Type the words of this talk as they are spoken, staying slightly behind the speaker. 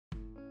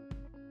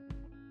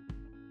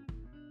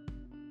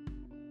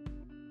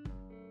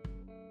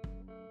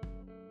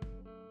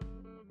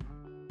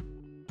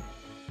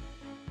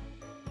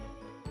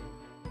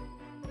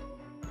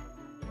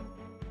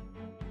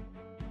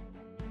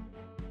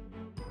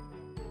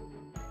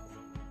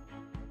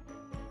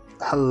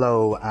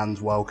Hello and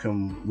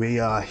welcome. We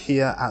are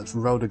here at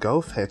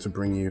Roda here to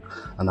bring you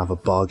another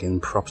bargain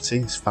property.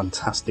 It's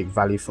fantastic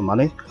value for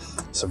money.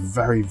 It's a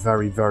very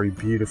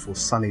beautiful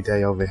sunny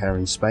day over here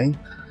in Spain.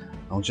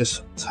 I'll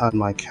just turn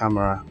my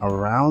camera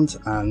around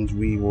and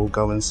we will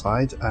go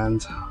inside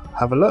and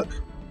have a look.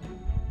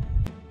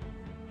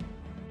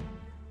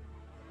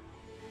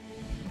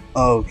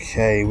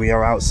 Okay, we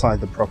are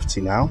outside the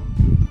property now.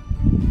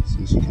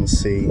 So as you can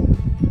see,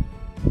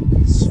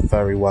 it's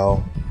very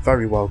well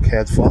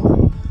cared for.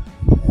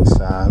 It's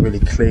really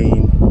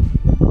clean.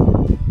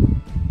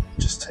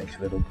 Just take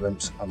a little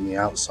glimpse on the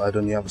outside.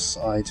 On the other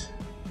side,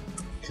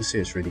 you can see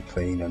it's really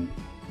clean and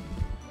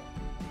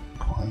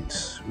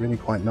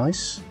quite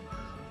nice.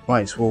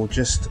 Right, we'll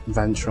just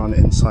venture on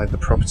inside the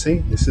property.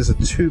 This is a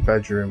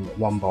 2-bedroom,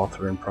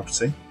 1-bathroom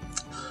property.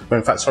 Well,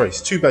 in fact, sorry,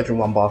 it's 2-bedroom,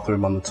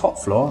 1-bathroom on the top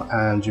floor,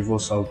 and you've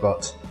also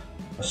got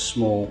a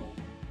small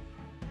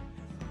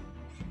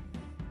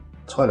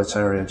toilet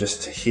area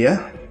just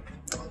here.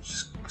 I'll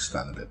just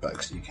stand a bit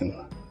back so you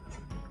can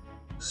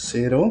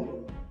see it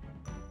all.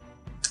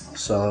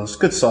 So it's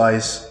good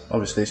size.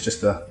 Obviously it's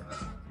just a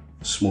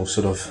small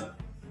sort of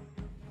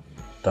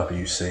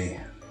WC.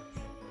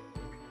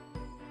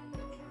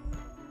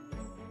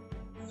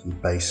 Some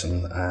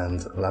basin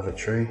and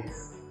lavatory.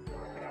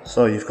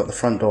 So you've got the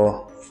front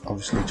door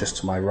obviously just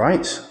to my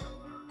right.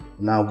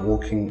 Now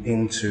walking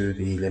into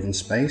the living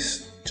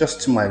space, just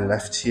to my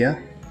left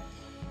here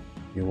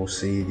you will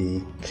see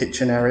the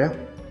kitchen area.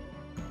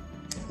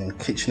 The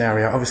kitchen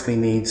area obviously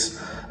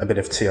needs a bit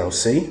of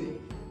TLC.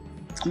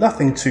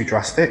 Nothing too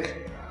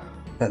drastic,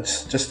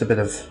 but just a bit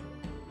of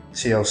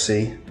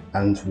TLC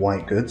and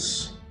white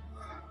goods.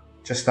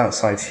 Just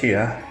outside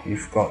here,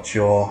 you've got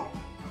your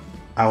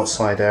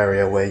outside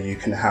area where you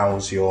can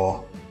house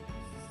your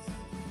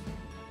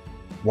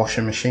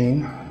washing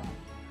machine.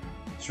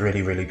 It's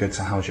really good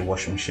to house your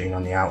washing machine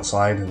on the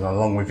outside, and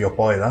along with your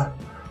boiler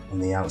on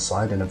the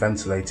outside in a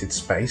ventilated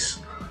space.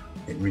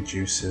 It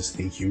reduces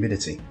the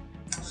humidity.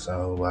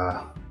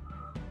 So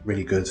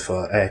really good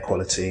for air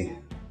quality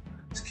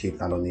to keep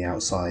that on the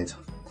outside.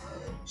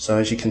 So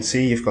as you can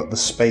see, you've got the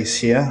space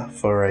here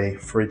for a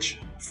fridge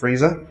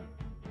freezer.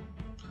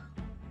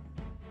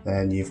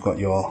 Then you've got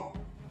your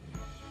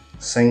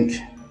sink,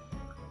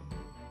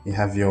 you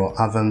have your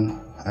oven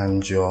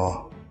and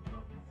your,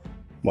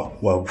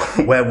 well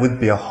where would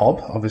be a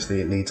hob,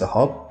 obviously it needs a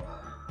hob,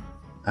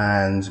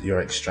 and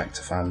your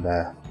extractor fan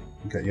there.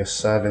 You've got your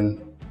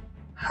serving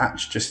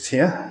hatch just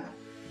here,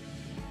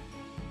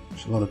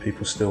 which a lot of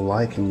people still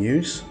like and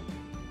use.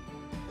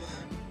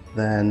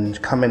 Then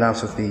coming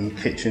out of the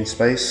kitchen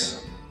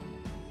space,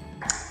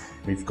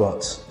 we've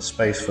got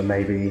space for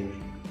maybe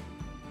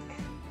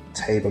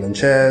table and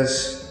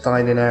chairs,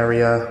 dining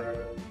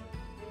area,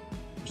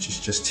 which is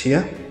just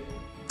here.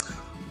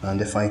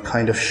 And if I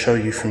kind of show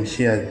you from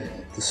here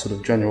the sort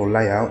of general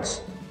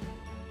layout,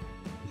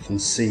 you can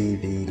see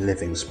the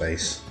living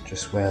space,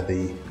 just where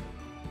the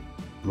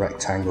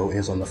rectangle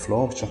is on the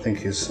floor, which I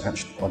think is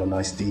actually quite a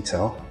nice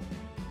detail.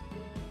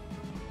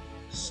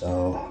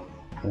 So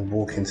we'll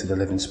walk into the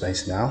living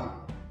space now.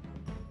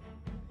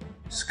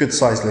 It's a good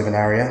sized living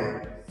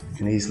area. You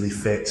can easily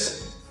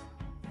fit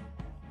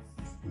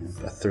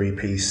a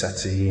 3-piece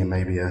settee and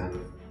maybe a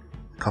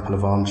couple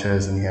of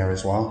armchairs in here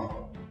as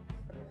well.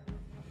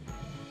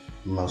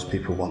 Most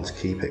people want to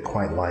keep it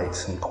quite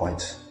light and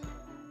quite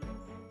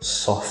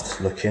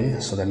soft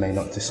looking, so they may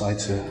not decide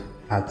to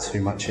add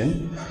too much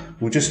in.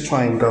 We'll just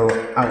try and go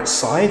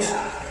outside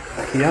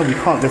here. We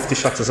can't lift the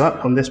shutters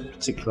up on this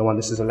particular one.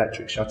 This is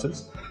electric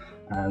shutters,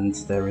 and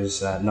there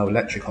is no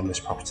electric on this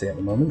property at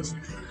the moment.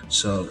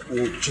 So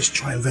we'll just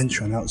try and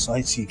venture on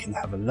outside so you can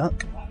have a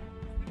look.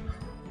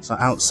 So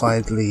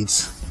outside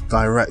leads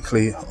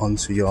directly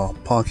onto your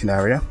parking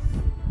area.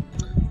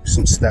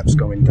 Some steps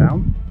going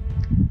down.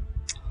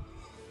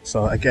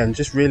 So again,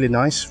 just really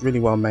nice, really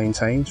well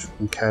maintained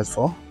and cared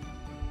for,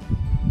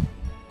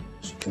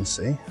 as you can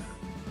see.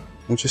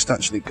 We'll just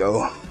actually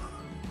go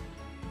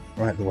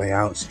right the way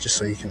out just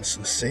so you can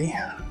sort of see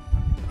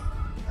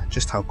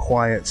just how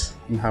quiet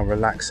and how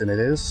relaxing it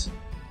is.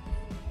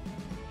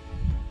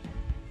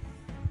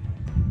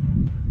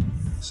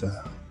 It's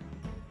a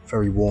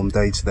very warm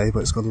day today, but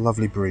it's got a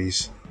lovely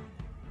breeze.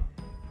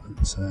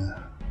 But,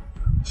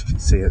 as you can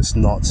see, it's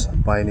not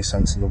by any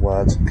sense of the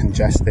word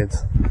congested.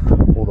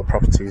 All the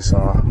properties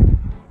are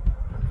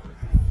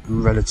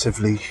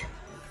relatively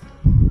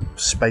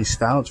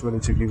spaced out,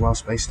 relatively well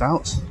spaced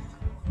out.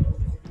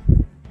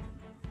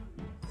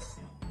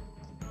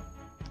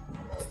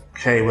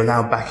 Okay, we're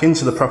now back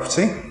into the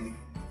property.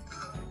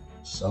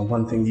 So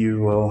one thing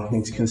you will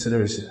need to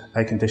consider is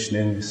air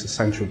conditioning. It's a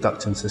central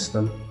ducting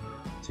system,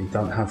 so you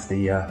don't have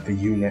the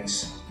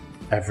units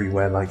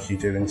everywhere like you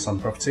do in some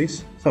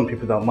properties. Some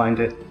people don't mind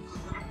it.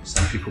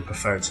 Some people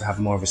prefer it to have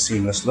more of a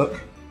seamless look.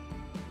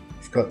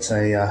 You've got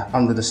a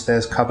under the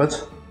stairs cupboard.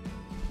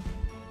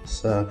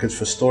 It's good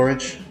for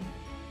storage.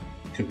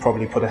 You could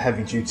probably put a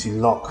heavy duty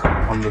lock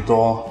on the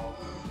door,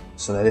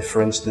 so that if,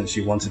 for instance,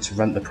 you wanted to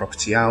rent the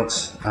property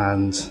out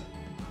and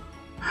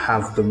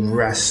have the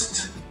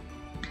rest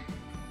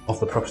of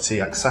the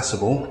property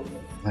accessible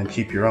and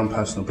keep your own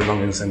personal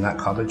belongings in that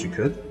cupboard, you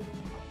could.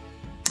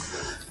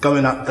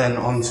 Going up then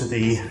onto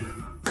the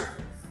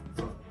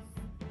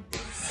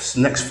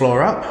next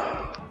floor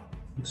up,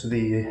 to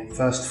the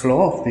first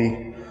floor of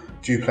the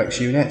duplex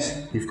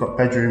unit, you've got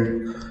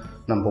bedroom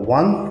number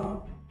 1.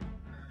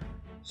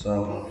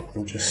 So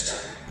I'll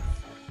just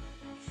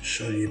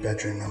show you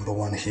bedroom number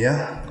 1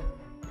 here.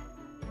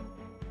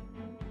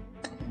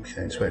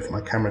 Okay, let's wait for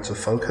my camera to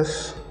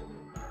focus.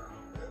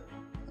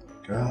 There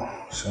we go.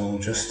 So we'll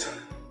just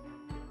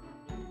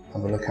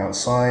have a look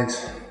outside.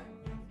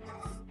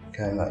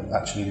 Okay, that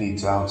actually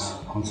leads out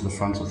onto the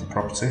front of the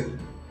property.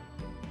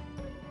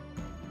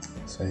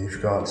 So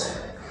you've got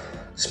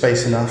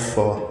space enough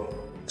for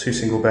 2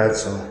 single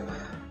beds or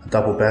a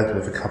double bed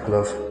with a couple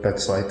of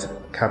bedside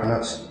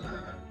cabinets.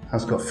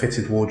 Has got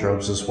fitted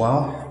wardrobes as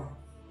well.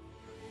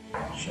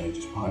 I'll show you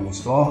just behind this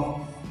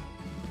door.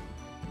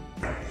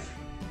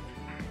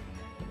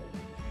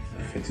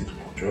 The fitted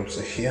wardrobes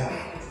are here.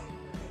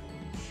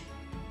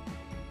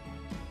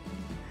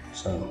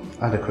 So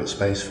adequate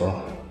space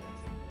for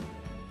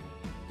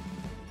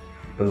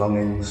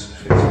belongings,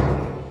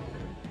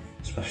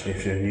 especially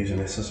if you're using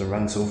this as a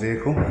rental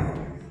vehicle.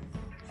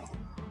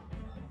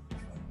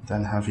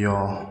 Then have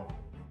your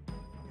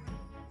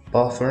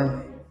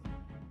bathroom.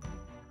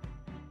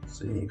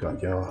 So you've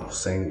got your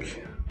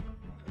sink,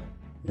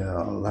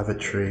 your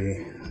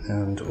lavatory,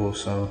 and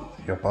also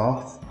your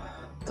bath.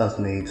 Does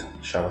need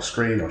shower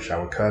screen or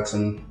shower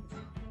curtain.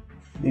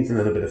 Needs a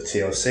little bit of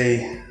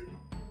TLC,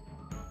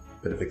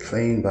 bit of a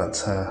clean,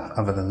 but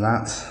other than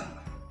that,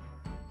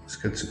 it's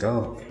good to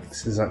go.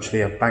 This is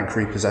actually a bank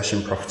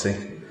repossession property,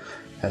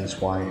 hence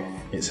why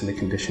it's in the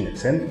condition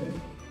it's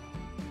in.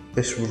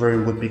 This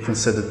room would be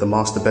considered the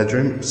master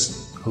bedroom.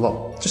 It's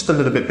just a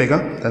little bit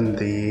bigger than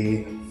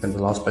the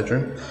last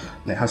bedroom,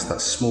 and it has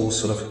that small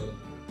sort of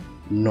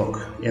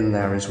nook in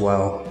there as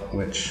well,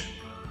 which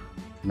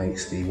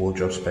makes the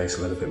wardrobe space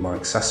a little bit more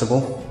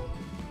accessible.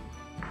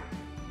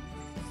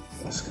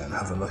 Let's go and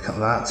have a look at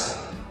that.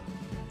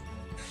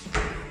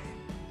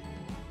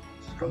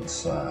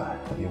 It's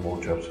got your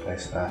wardrobe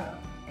space there,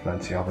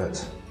 plenty of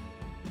it.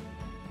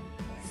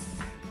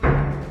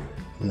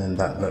 And then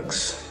that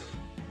looks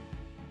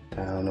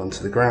down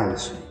onto the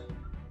grounds.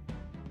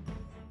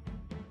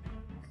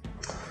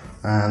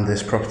 And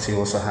this property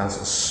also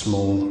has a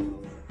small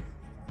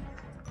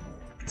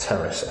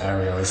terrace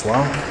area as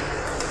well.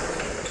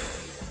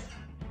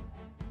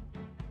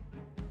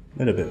 A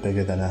little bit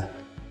bigger than a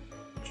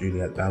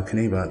Juliet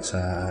balcony, but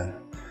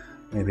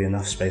maybe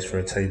enough space for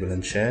a table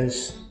and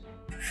chairs.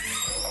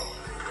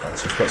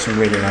 So we've got some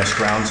really nice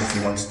grounds if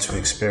you wanted to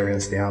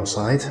experience the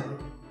outside.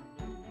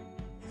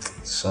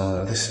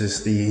 So this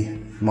is the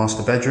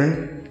master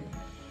bedroom.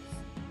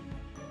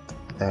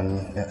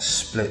 Then it's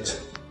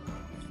split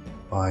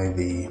by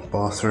the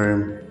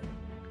bathroom,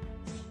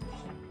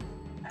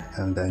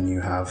 and then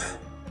you have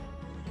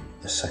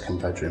the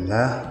second bedroom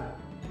there.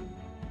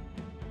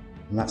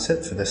 And that's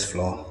it for this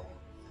floor.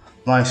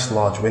 Nice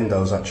large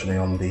windows actually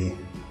on the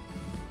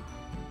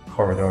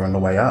corridor on the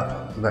way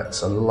up.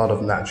 Lets a lot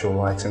of natural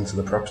light into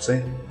the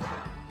property.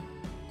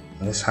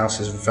 And this house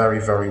is very,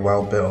 very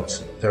well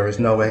built. There is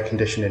no air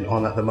conditioning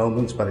on at the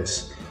moment, but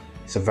it's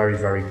a very,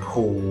 very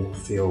cool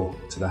feel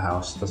to the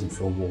house. It doesn't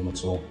feel warm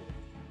at all.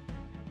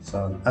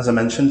 So as I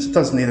mentioned, it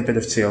does need a bit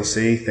of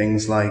TLC.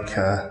 Things like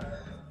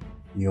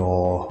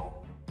your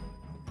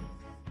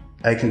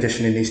air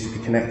conditioning needs to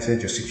be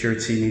connected, your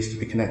security needs to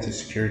be connected,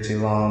 security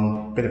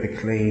alarm, bit of a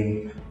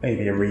clean,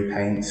 maybe a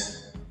repaint,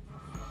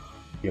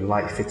 your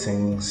light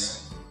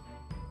fittings,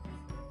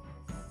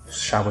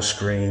 shower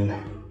screen,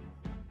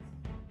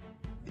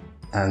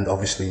 and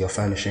obviously your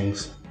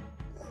furnishings.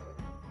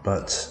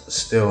 But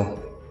still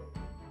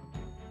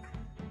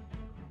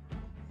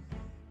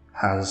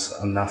has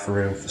enough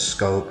room for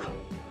scope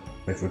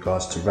with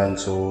regards to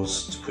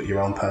rentals, to put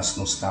your own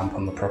personal stamp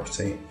on the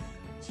property.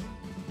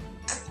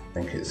 I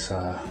think it's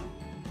a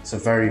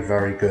very,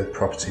 very good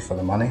property for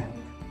the money.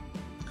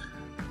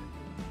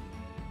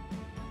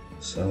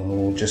 So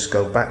we'll just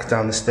go back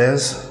down the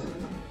stairs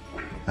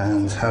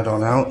and head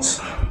on out.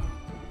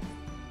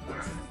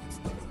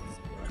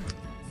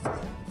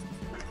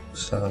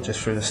 So just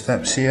through the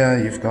steps here,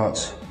 you've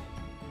got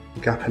a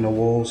gap in the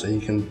wall so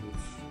you can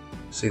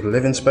see the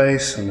living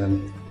space, and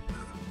then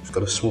you've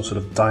got a small sort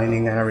of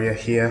dining area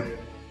here.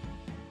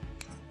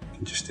 You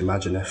can just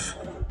imagine if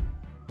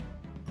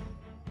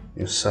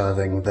you're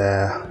serving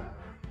there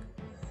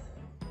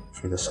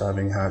through the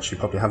serving hatch, you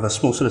probably have a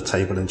small sort of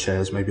table and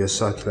chairs, maybe a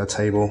circular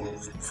table,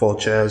 4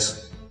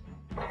 chairs.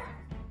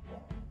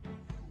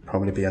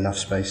 Probably be enough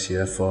space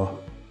here for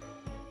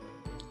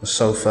a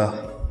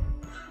sofa,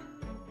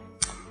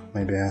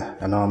 maybe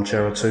an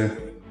armchair or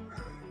 2.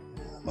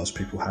 Most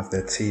people have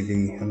their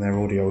TV and their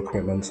audio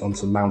equipment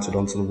mounted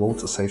onto the wall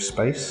to save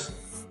space.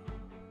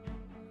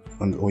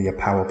 And all your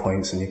power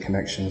points and your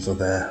connections are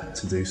there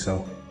to do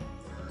so.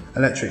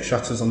 Electric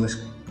shutters on this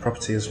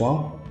property as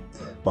well.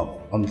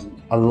 Well, on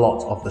a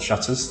lot of the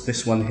shutters.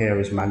 This one here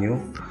is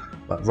manual,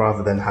 But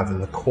rather than having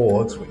the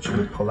cord, which you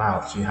would pull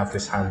out, you have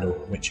this handle,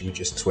 which you would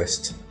just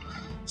twist.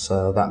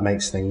 So that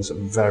makes things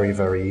very,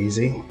 very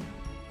easy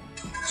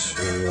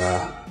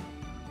to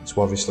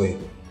obviously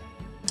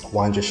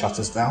wind your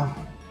shutters down.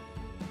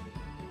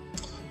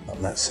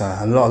 But that's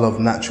a lot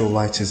of natural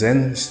light is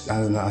in,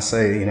 and I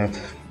say, you know,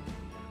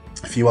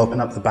 if you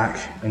open up the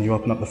back and you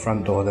open up the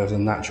front door, there's a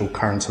natural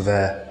current of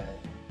air,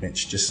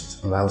 which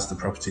just allows the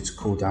property to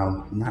cool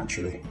down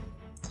naturally.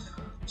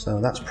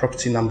 So that's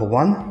property number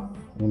 1.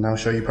 We'll now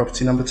show you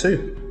property number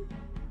 2.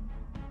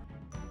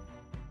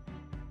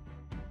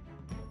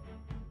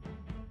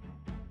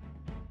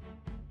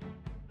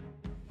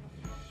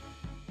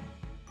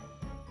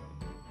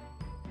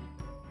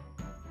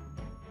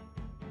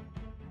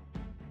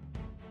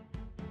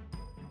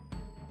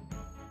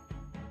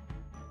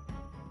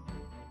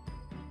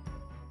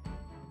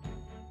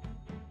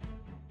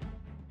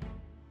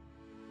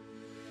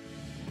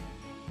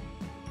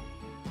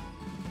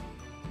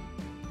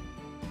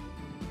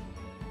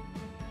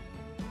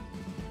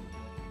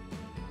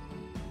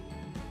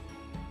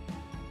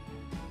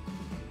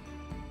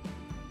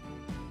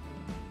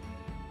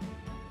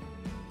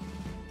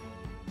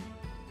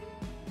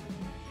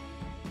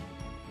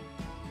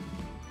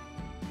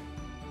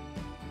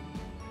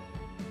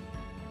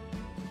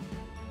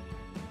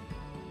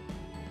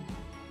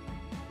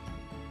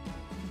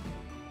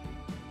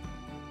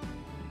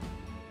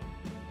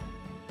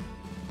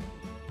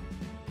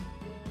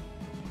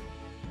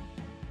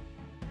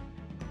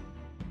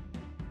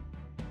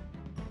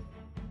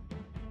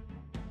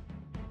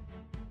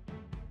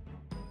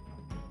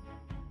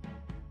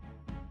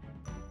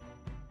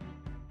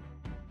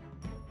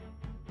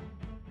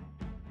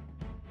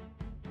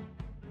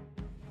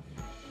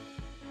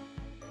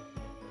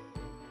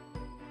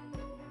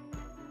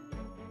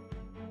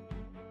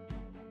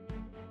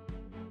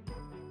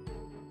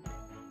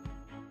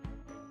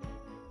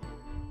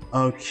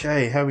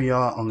 Okay, here we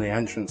are on the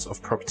entrance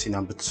of property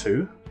number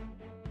 2.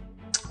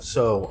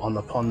 So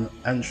upon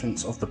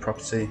entrance of the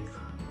property,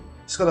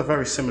 it's got a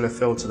very similar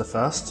feel to the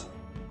first,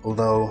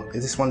 although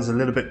this one is a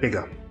little bit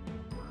bigger.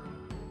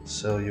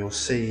 So you'll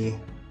see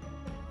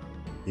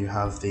you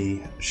have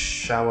the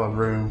shower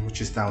room,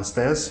 which is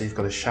downstairs. So you've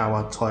got a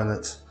shower,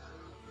 toilet,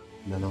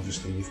 and then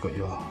obviously you've got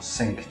your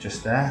sink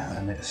just there,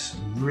 and it's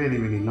really,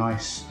 really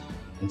nice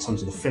in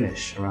terms of the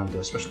finish around,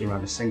 especially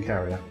around the sink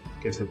area.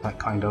 It gives it that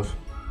kind of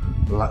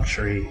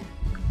luxury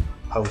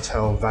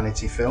hotel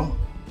vanity feel.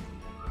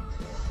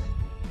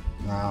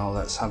 Now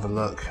let's have a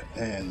look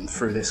in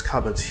through this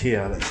cupboard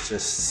here. Let's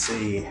just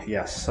see.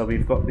 Yes, so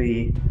we've got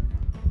the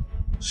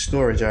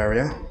storage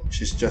area,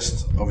 which is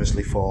just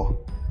obviously for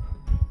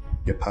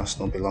your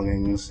personal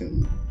belongings,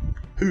 and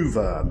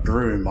hoover,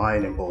 broom,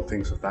 ironing board,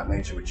 things of that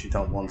nature which you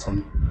don't want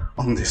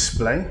on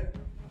display.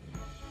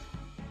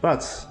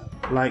 But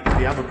like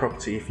the other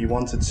property, if you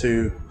wanted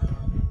to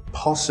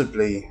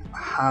possibly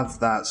have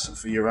that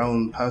for your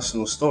own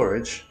personal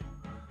storage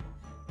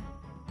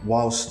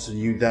whilst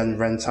you then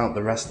rent out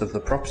the rest of the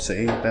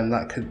property, then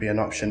that could be an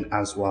option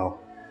as well.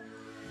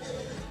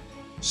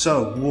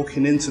 So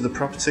walking into the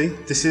property,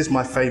 this is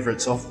my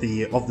favourite of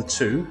the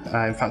two.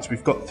 In fact,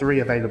 we've got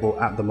 3 available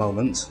at the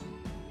moment,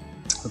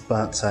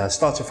 but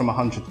starting from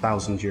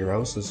 100,000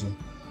 euros, as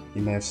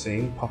you may have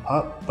seen pop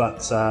up. But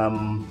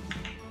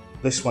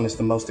this one is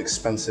the most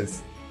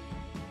expensive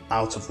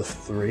out of the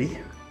 3.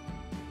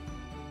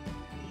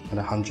 At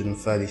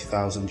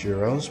 130,000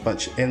 euros.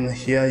 But in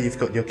here you've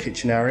got your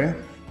kitchen area.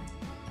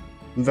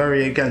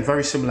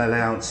 Very similar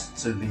layout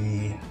to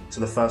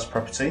the first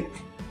property,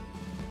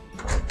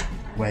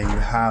 where you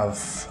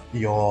have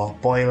your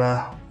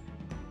boiler,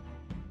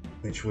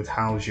 which would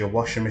house your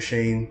washing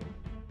machine.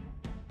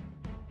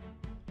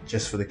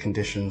 Just for the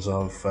conditions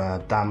of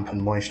damp and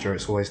moisture,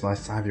 it's always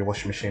nice to have your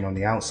washing machine on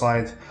the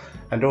outside.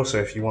 And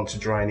also if you want to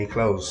dry any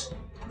clothes.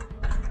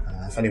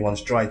 If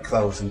anyone's dried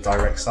clothes in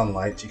direct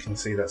sunlight, you can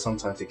see that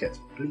sometimes it gets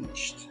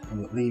bleached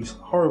and it leaves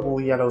horrible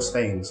yellow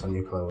stains on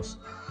your clothes.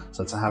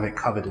 So to have it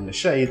covered in the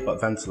shade but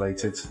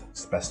ventilated,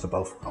 it's the best of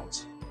both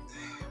worlds.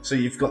 So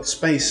you've got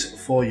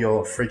space for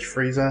your fridge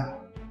freezer,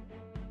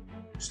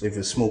 just leave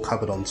a small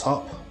cupboard on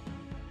top.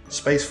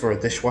 Space for a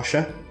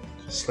dishwasher,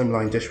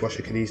 slimline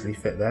dishwasher could easily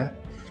fit there.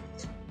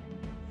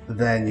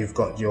 Then you've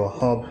got your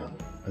hob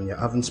and your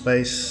oven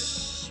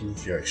space,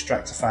 with your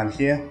extractor fan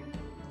here.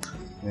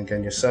 And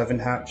again, your serving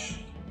hatch.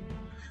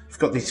 You've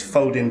got these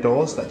fold-in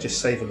doors that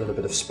just save a little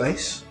bit of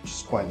space, which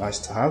is quite nice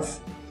to have.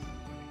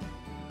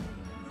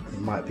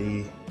 It might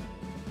be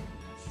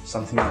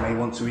something you may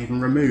want to even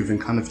remove and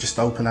kind of just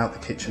open out the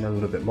kitchen a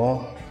little bit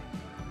more.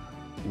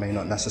 You may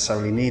not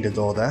necessarily need a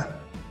door there.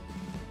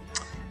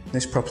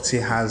 This property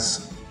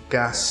has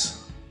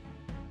gas,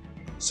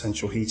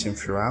 central heating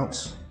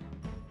throughout.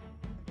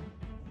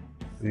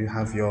 You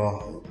have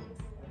your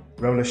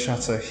roller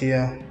shutter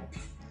here.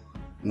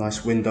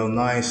 Nice window,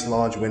 nice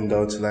large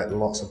window to let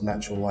lots of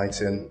natural light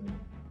in.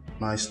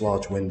 Nice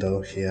large window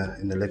here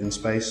in the living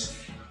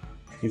space.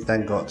 You've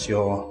then got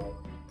your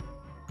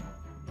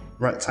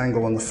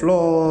rectangle on the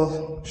floor,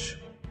 which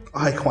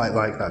I quite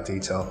like that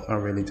detail, I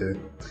really do.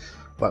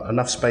 But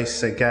enough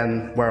space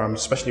again,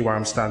 especially where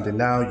I'm standing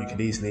now, you could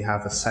easily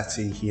have a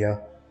settee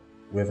here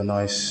with a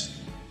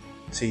nice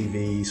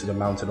TV sort of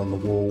mounted on the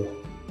wall.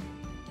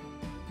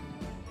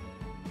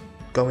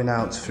 Going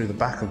out through the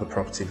back of the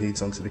property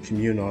leads onto the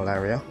communal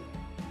area.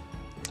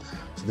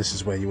 So this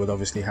is where you would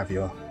obviously have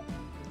your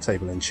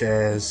table and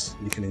chairs.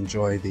 You can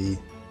enjoy the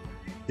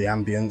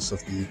ambience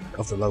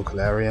of the local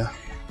area,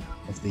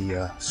 of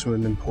the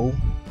swimming pool.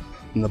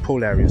 And the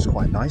pool area is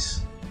quite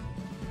nice.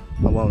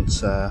 I won't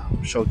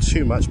show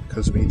too much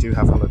because we do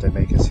have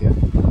holidaymakers here,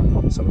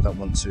 so I don't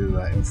want to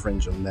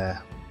infringe on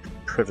their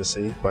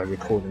privacy by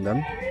recording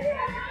them.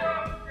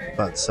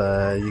 But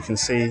you can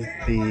see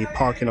the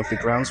parking of the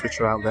grounds which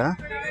are out there.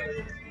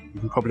 You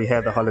can probably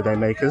hear the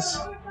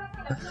holidaymakers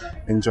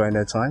enjoying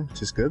their time,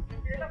 which is good.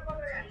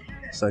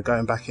 So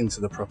going back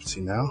into the property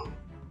now.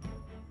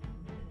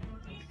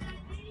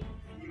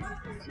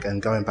 Again,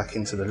 going back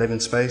into the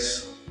living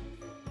space.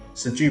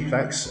 It's a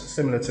duplex,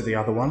 similar to the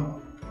other one.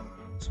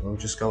 So we'll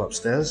just go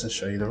upstairs and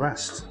show you the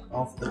rest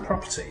of the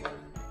property.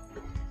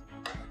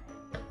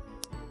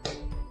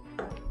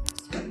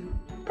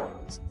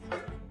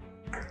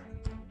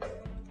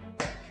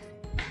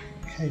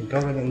 Okay,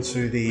 going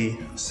into the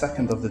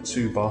second of the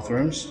 2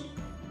 bathrooms.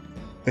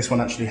 This one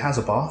actually has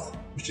a bath,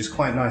 which is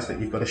quite nice that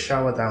you've got a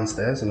shower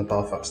downstairs and a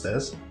bath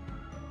upstairs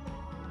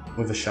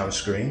with a shower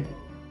screen.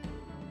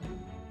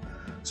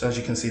 So as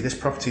you can see, this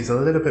property is a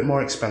little bit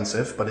more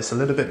expensive, but it's a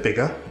little bit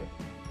bigger.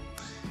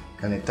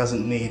 And it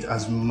doesn't need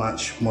as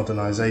much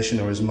modernization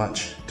or as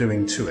much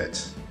doing to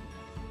it.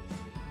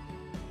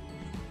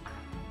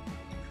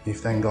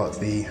 You've then got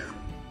the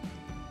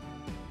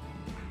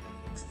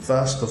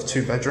first of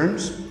 2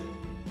 bedrooms.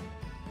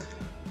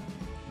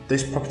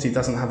 This property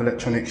doesn't have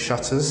electronic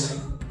shutters.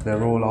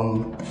 They're all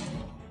on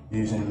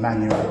using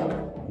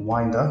manual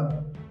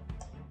winder.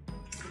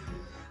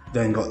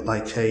 Then got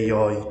like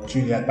your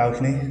Juliet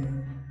balcony,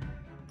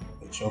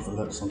 which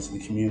overlooks onto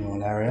the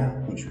communal area,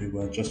 which we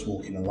were just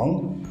walking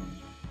along.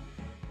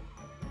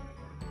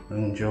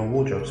 And your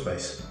wardrobe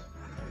space,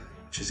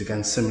 which is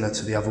again similar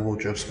to the other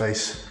wardrobe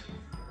space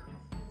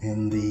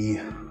in the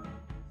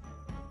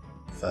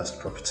first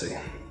property.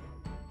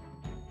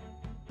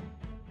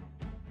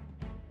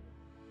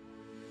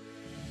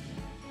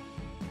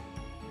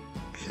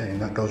 Okay,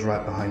 and that goes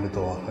right behind the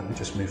door. Let me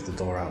just move the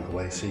door out of the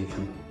way so you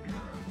can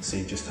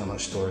see just how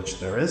much storage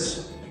there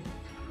is.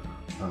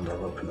 And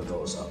I'll open the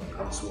doors up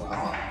as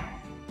well.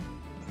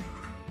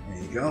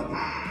 There you go.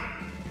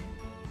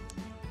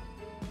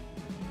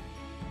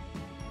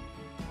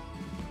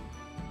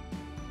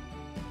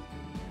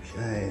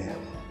 Okay,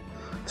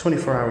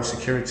 24-hour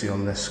security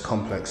on this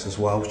complex as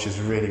well, which is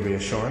really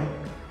reassuring.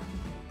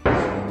 So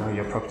you know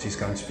your property is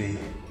going to be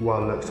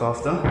well looked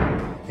after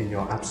in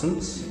your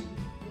absence.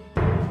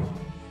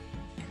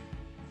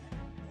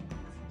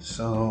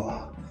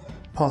 So,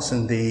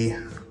 passing the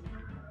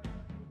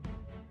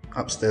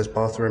upstairs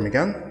bathroom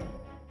again,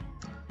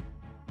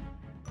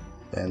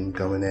 then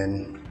going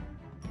in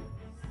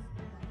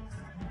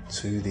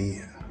to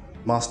the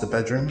master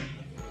bedroom,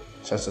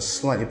 which has a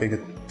slightly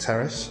bigger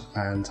terrace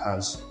and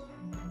has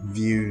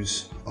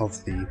views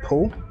of the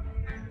pool,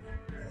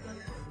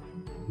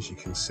 as you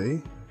can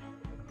see.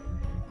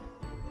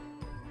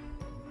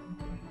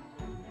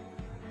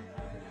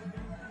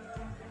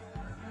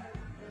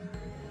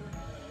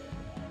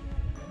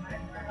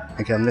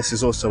 Again, this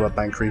is also a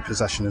bank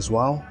repossession as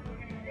well.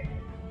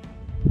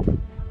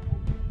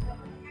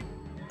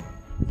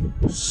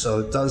 So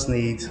it does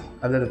need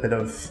a little bit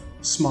of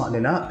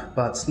smartening up,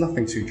 but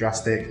nothing too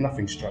drastic,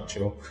 nothing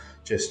structural,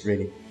 just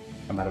really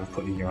a matter of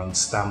putting your own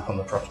stamp on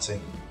the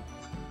property.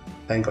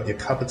 Then got your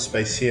cupboard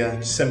space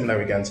here,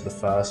 similar again to the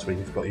first, where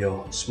you've got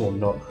your small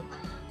nook,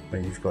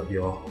 where you've got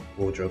your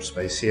wardrobe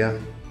space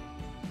here.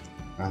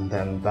 And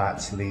then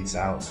that leads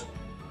out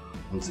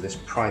onto this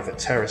private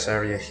terrace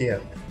area here,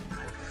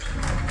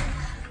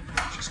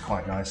 which is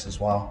quite nice as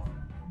well.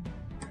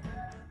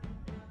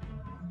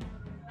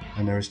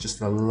 And there is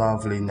just a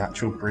lovely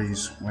natural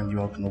breeze when you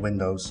open the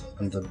windows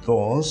and the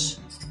doors,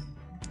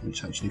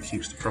 which actually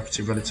keeps the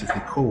property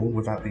relatively cool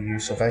without the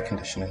use of air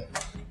conditioning.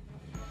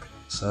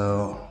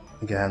 So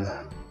again,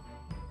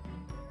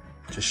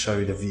 just show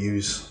you the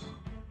views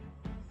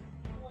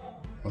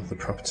of the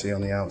property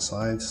on the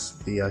outside,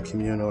 the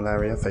communal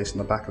area facing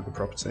the back of the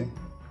property.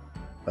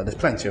 But there's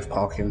plenty of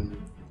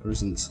parking. There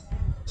isn't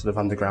sort of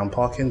underground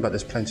parking, but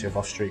there's plenty of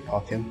off-street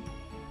parking.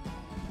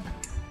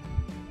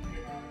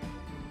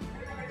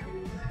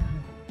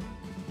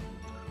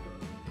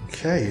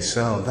 Okay,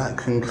 so that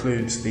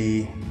concludes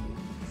the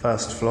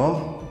first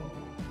floor.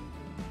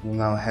 We'll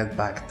now head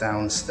back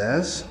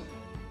downstairs.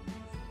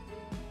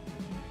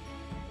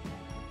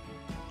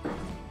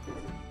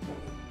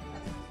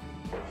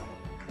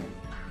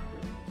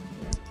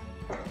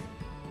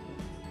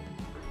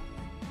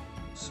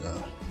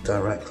 So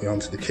directly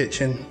onto the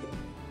kitchen.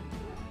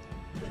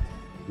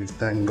 We've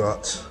then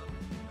got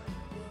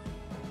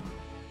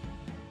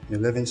your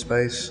living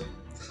space.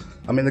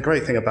 I mean, the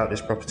great thing about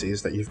this property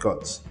is that you've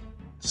got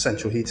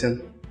central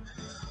heating,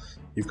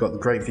 you've got the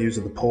great views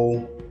of the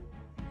pool,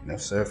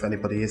 So if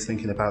anybody is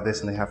thinking about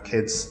this and they have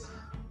kids,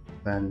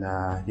 then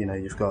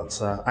you've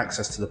got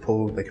access to the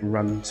pool. They can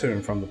run to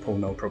and from the pool,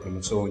 no problem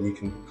at all, and you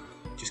can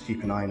just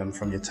keep an eye on them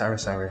from your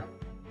terrace area.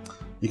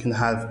 You can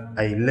have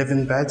a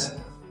living bed.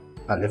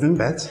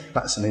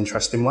 That's an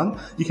interesting one.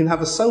 You can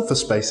have a sofa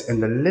space in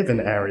the living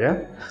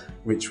area,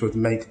 which would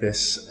make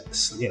this,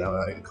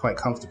 quite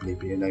comfortably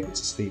being able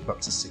to sleep up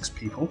to 6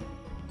 people.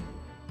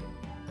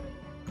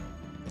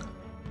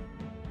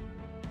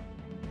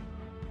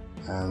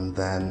 And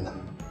then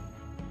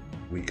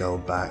we go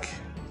back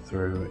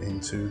through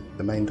into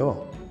the main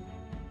door.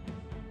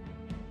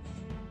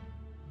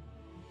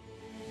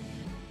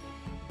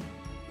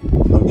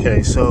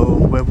 Okay, so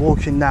we're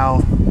walking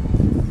now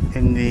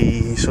in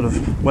the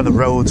where the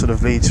road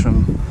leads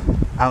from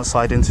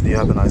outside into the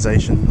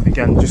urbanization.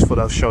 Again, just thought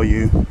I'll show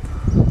you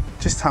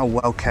just how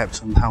well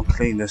kept and how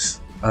clean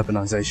this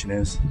urbanization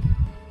is.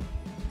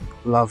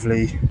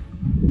 Lovely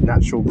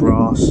natural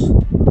grass,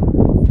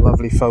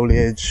 lovely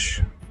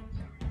foliage,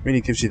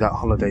 really gives you that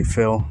holiday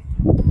feel.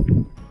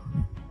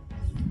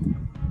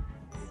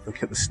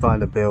 Look at the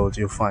style of build,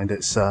 you'll find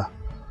it's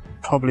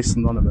probably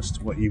synonymous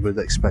to what you would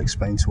expect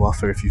Spain to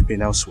offer if you've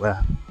been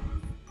elsewhere.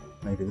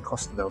 Maybe the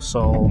Costa del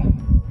Sol.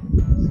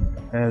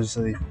 There's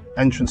the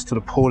entrance to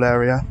the pool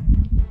area,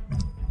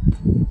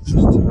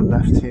 just to the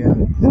left here.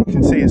 And you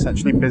can see it's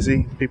actually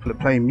busy. People are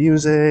playing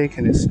music,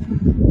 and it's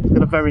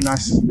got a very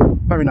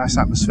nice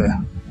atmosphere.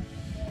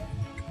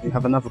 You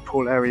have another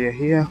pool area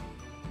here.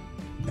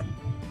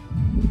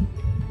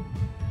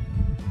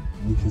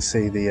 You can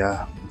see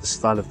the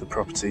style of the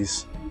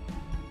properties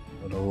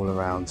that are all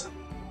around.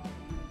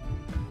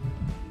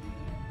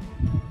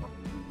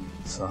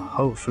 So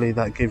hopefully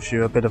that gives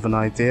you a bit of an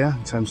idea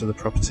in terms of the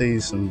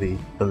properties and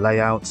the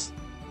layout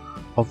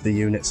of the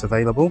units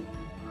available.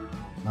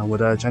 I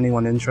would urge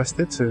anyone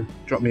interested to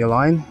drop me a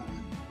line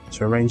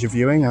to arrange a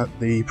viewing at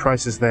the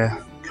prices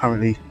there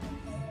currently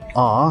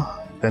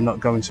are. They're not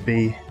going to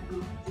be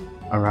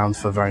around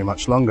for very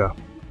much longer.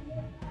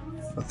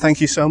 But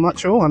thank you so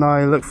much all, and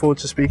I look forward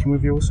to speaking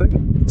with you all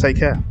soon. Take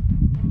care.